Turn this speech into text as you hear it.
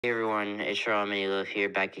Hey everyone, it's your AlmightyLoaf here,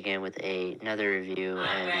 back again with another review,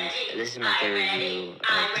 and this is my third review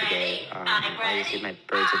of today. Obviously my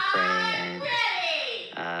Birds of Prey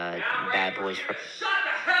and Bad Boys for Shut the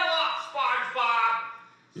hell up,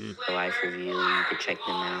 Spongebob! life review. You could check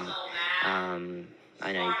them out.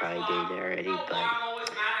 I know you probably did already, but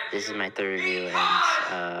this is my third review, and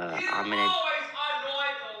I'm gonna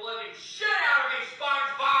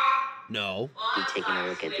be taking a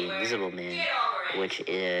look at The Invisible Man, which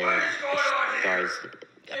stars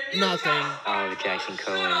Nothing. Oliver Jackson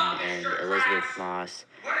Cohen and Elizabeth Moss,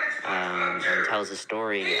 and tells the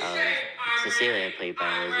story of Cecilia, played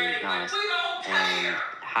by Elizabeth Moss, and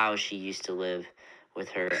how she used to live with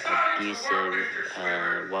her abusive,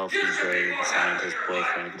 wealthy brave scientist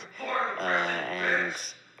boyfriend, and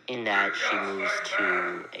in that she moves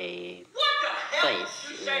to a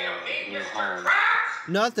place, a new home.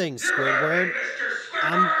 Nothing, Squidward.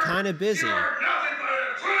 I'm kind of busy.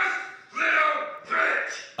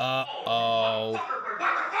 Uh-oh.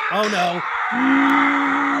 Oh, no.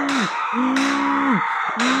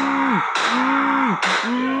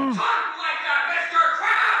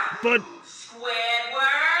 But... Squidward?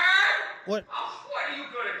 What? What are you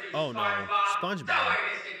gonna do, Oh, no. SpongeBob. Don't worry,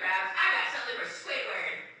 Mr. Krabs. I got something for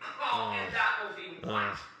Squidward. Oh, and that will be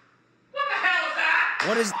what? What the hell is that?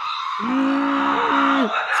 What is...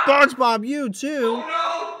 SpongeBob, you too.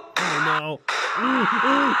 Oh, no.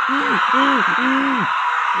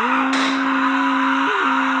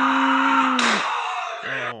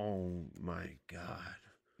 Oh, my God.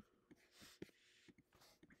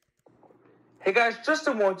 Hey guys,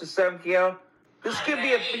 Justin1127 here. This could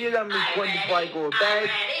be a video that I'm recording before I go to bed.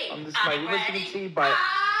 This is my room, as you can see, but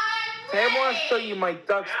today I want to show you my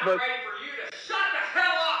ducks, but... Ready for you to shut the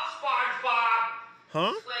hell up, SpongeBob!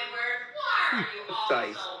 Huh? Squidward, why are you all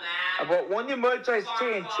Dice. so I mad? bought one new merchandise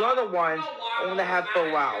today and two other ones I'm going to have for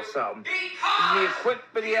a while, so... This is be a quick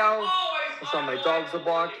video. So my dogs are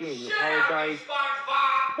barking and you apologize.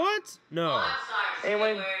 What? No.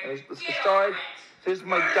 Anyway, let's get started. So this is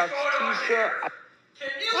my ducks t-shirt.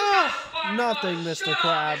 Oh, nothing, Mr.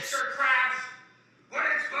 Krabs. What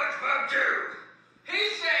did SpongeBob do?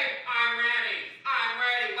 He's saying, I'm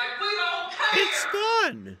ready. Like, we don't care. It's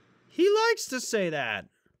fun. He likes to say that.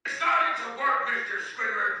 It's starting to work, Mr.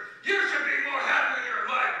 Squidward. You should be more happy in your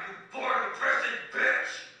life, you boring, depressing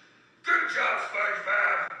bitch. Good job,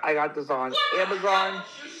 SpongeBob. I got this on Amazon.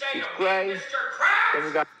 It's gray. Then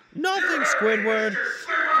we got... Nothing, Squidward.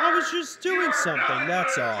 I was just doing something,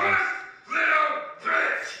 that's all.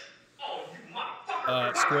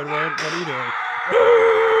 Squidward, what are you doing?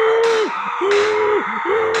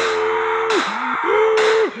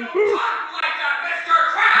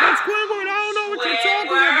 That's Squidward, I don't know what you're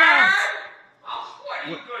talking about.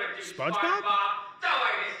 What, SpongeBob? Don't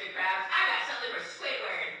worry, Mr. Krabs. I got something for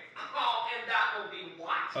Squidward. Oh, and that will be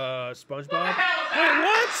what? SpongeBob? Hey,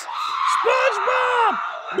 what? SpongeBob!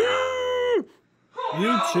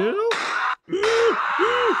 You too?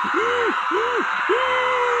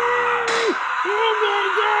 Oh my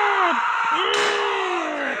God.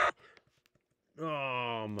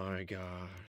 Oh my God.